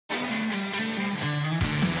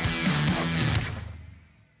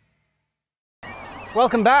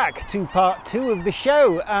Welcome back to part 2 of the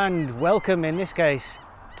show, and welcome in this case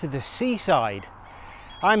to the seaside.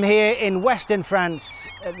 I'm here in western France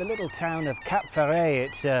at the little town of Cap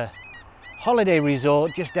Ferret. It's a holiday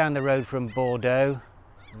resort just down the road from Bordeaux.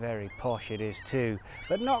 Very posh it is too,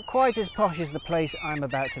 but not quite as posh as the place I'm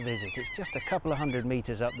about to visit. It's just a couple of 100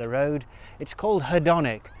 meters up the road. It's called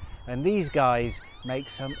Hedonic, and these guys make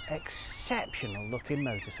some exceptional looking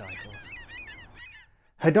motorcycles.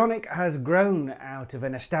 Hedonic has grown out of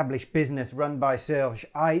an established business run by Serge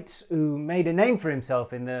Eitz, who made a name for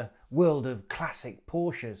himself in the world of classic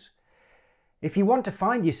Porsches. If you want to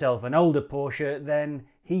find yourself an older Porsche, then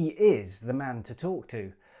he is the man to talk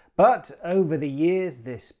to. But over the years,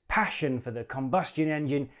 this passion for the combustion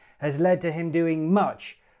engine has led to him doing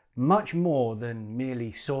much more than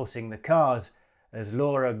merely sourcing the cars, as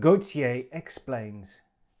Laura Gauthier explains.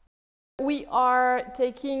 We are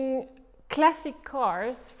taking classic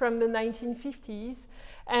cars from the 1950s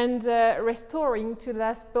and restoring to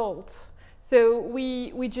last built. So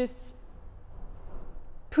we just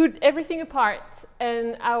put everything apart,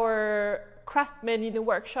 and our craftsmen in the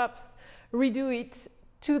workshops redo it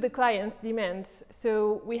to the client's demands.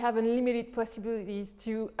 So we have unlimited possibilities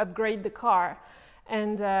to upgrade the car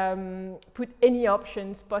and put any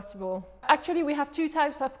options possible. Actually, we have two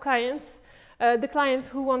types of clients. The clients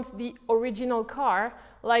who want the original car,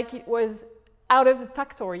 like it was out of the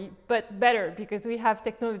factory, but better, because we have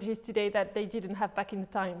technologies today that they didn't have back in the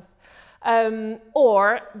times.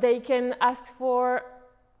 Or they can ask for,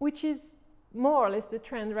 which is more or less the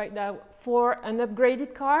trend right now, for an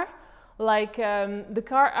upgraded car, like the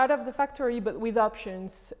car out of the factory, but with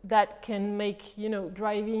options that can make, you know,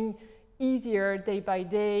 driving easier day by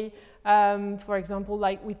day. For example,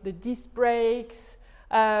 like with the disc brakes,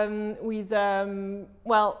 well,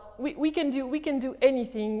 we can do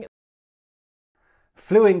anything.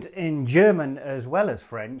 Fluent in German as well as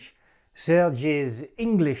French, Serge's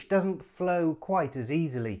English doesn't flow quite as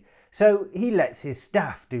easily, so he lets his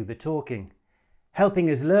staff do the talking. Helping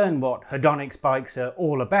us learn what Hedonic's bikes are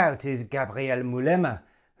all about is Gabriel Moulema,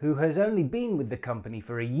 who has only been with the company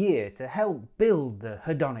for a year to help build the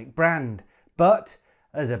Hedonic brand, but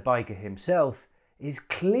as a biker himself, is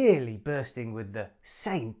clearly bursting with the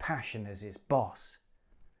same passion as his boss.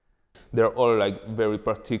 They're all like very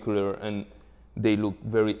particular, and they look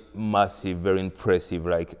very massive, very impressive.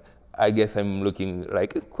 Like, I guess I'm looking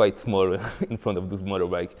like quite small in front of this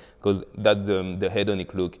motorbike, because that's the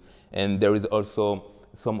Hedonic look. And there is also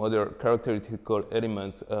some other characteristical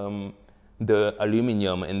elements, the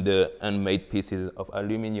aluminium and the handmade pieces of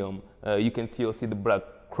aluminium. You can see also the black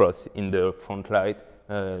cross in the front light,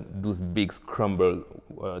 those big scramble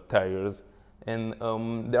tires. And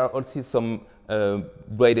there are also some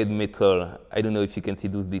braided metal. I don't know if you can see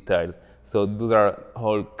those details. So those are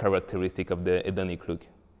all characteristic of the Hedonic look.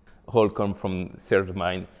 All come from Serge's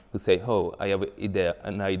mind, who say, oh, I have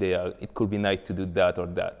an idea, it could be nice to do that or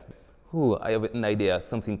that. Oh, I have an idea,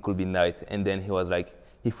 something could be nice. And then he was like,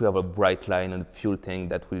 if we have a bright line on the fuel tank,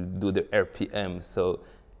 that will do the RPM. So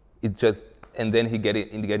it just, and then he get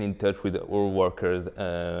in touch with our workers,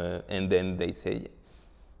 and then they say,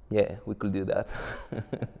 yeah, we could do that.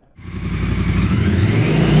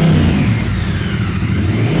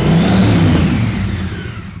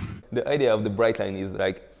 The idea of the bright line is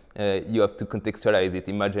like, you have to contextualize it.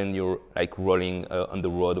 Imagine you're like rolling on the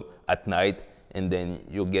road at night, and then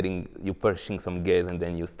you're pushing some gas, and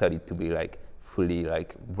then you start it to be like fully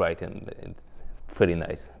like bright, and it's pretty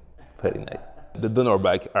nice, pretty nice. The donor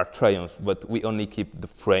bike are Triumphs, but we only keep the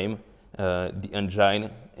frame, the engine,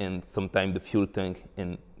 and sometimes the fuel tank,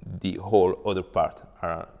 and the whole other part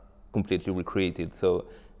are completely recreated. So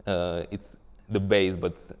it's the base,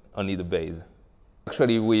 but only the base.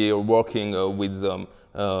 Actually, we are working with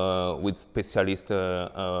specialist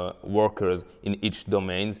workers in each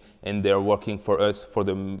domain, and they are working for us for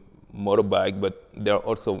the motorbike, but they are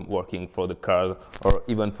also working for the cars, or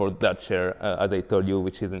even for that chair, as I told you,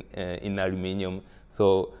 which is in aluminium.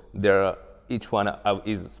 So each one have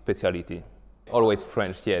his specialty. Always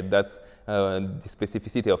French, yeah. That's the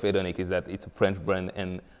specificity of Hedonic, is that it's a French brand,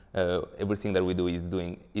 and everything that we do is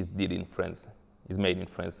did in France, is made in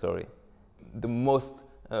France. Sorry. The most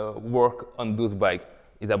work on those bikes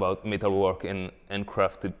is about metalwork and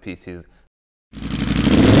crafted pieces.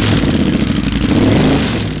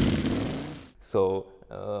 So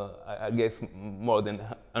I guess more than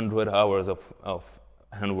 100 hours of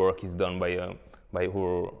handwork is done by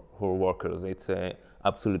our workers. It's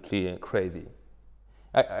absolutely crazy.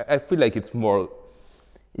 I feel like it's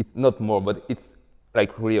not more, but it's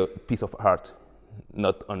like really a piece of art,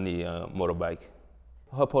 not only a motorbike.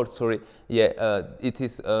 Upholstery, yeah, it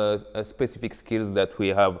is a specific skills that we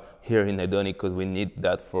have here in Hedonic because we need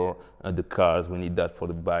that for the cars, we need that for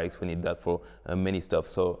the bikes, we need that for many stuff.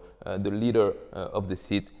 So the leader of the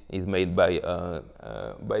seat is made by our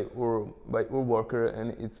worker,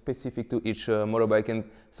 and it's specific to each motorbike. And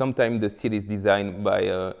sometimes the seat is designed by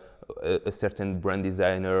a certain brand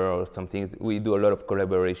designer or something. We do a lot of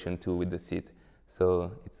collaboration too with the seat.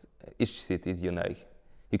 So each seat is unique.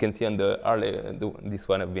 You can see on the Harley, this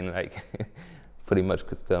one have been like pretty much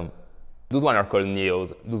custom. Those one are called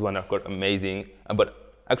Neos. Those one are called Amazing.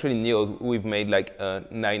 But actually Neos, we've made like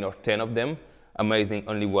 9 or 10 of them. Amazing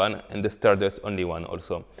only one, and the Stardust only one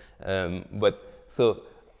also. But so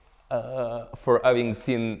for having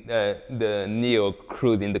seen the Neo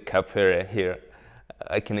cruise in the Cap Ferret here,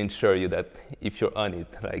 I can assure you that if you're on it,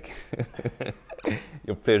 like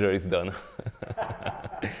your pleasure is done.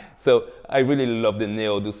 So I really love the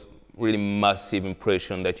Neo, this really massive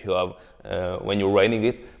impression that you have when you're riding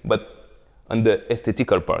it. But on the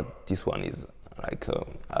aesthetical part, this one is like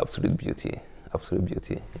absolute beauty, absolute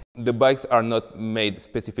beauty. The bikes are not made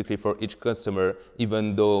specifically for each customer,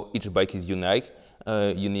 even though each bike is unique.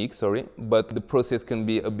 But the process can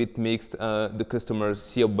be a bit mixed. The customers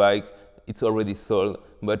see a bike, it's already sold,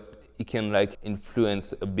 but it can like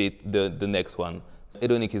influence a bit the next one.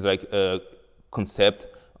 Hedonic is like a concept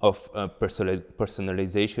of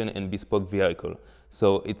personalization and bespoke vehicle.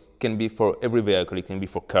 So it can be for every vehicle. It can be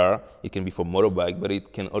for car, it can be for motorbike, but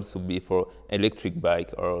it can also be for electric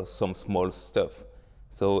bike or some small stuff.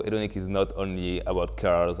 So Hedonic is not only about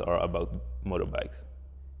cars or about motorbikes.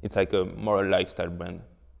 It's like a more lifestyle brand.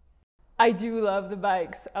 I do love the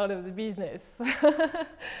bikes out of the business.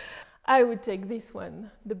 I would take this one,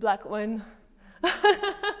 the black one.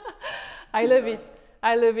 I love it.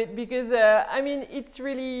 I love it because, I mean, it's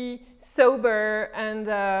really sober and,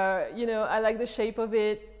 you know, I like the shape of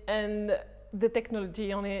it and the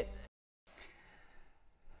technology on it.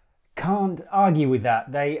 Can't argue with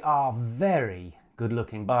that. They are very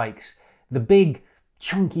good-looking bikes. The big,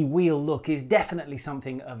 chunky wheel look is definitely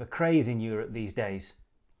something of a craze in Europe these days.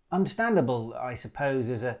 Understandable, I suppose,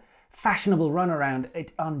 as a fashionable runaround,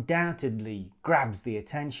 it undoubtedly grabs the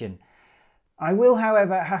attention. I will,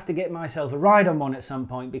 however, have to get myself a ride on one at some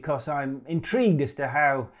point because I'm intrigued as to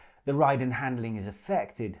how the ride and handling is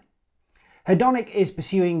affected. Hedonic is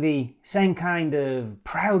pursuing the same kind of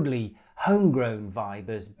proudly homegrown vibe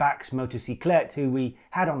as Bax Motocyclette, who we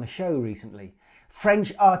had on the show recently.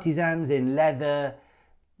 French artisans in leather,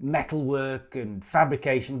 metalwork and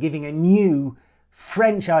fabrication, giving a new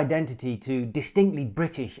French identity to distinctly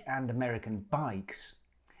British and American bikes.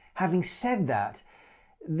 Having said that,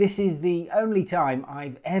 this is the only time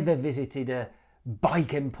I've ever visited a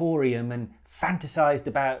bike emporium and fantasized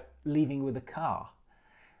about leaving with a car.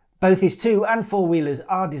 Both his 2- and 4-wheelers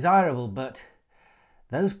are desirable, but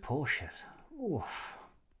those Porsches, oof,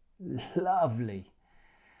 lovely.